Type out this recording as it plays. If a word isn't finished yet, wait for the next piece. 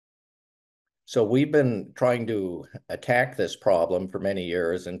So we've been trying to attack this problem for many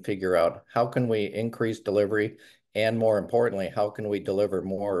years and figure out how can we increase delivery, and more importantly, how can we deliver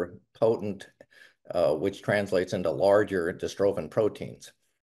more potent, which translates into larger dystrophin proteins.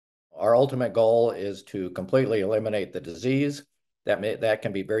 Our ultimate goal is to completely eliminate the disease. That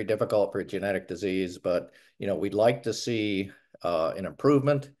can be very difficult for a genetic disease, but we'd like to see an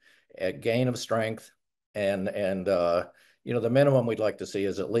improvement, a gain of strength, and the minimum we'd like to see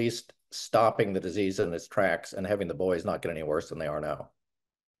is at least stopping the disease in its tracks and having the boys not get any worse than they are now.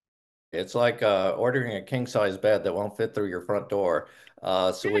 It's like ordering a king-size bed that won't fit through your front door.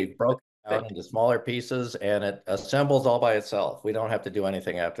 So we broke it down into smaller pieces and it assembles all by itself. We don't have to do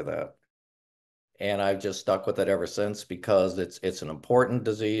anything after that. And I've just stuck with it ever since because it's an important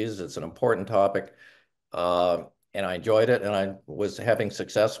disease, it's an important topic, and I enjoyed it and I was having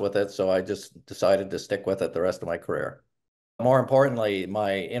success with it, so I just decided to stick with it the rest of my career. More importantly,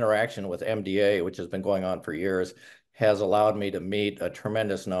 my interaction with MDA, which has been going on for years, has allowed me to meet a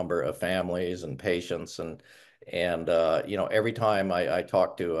tremendous number of families and patients, and every time I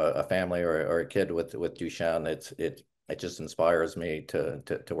talk to a family or a kid with Duchenne, it just inspires me to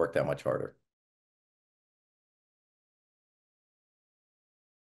work that much harder.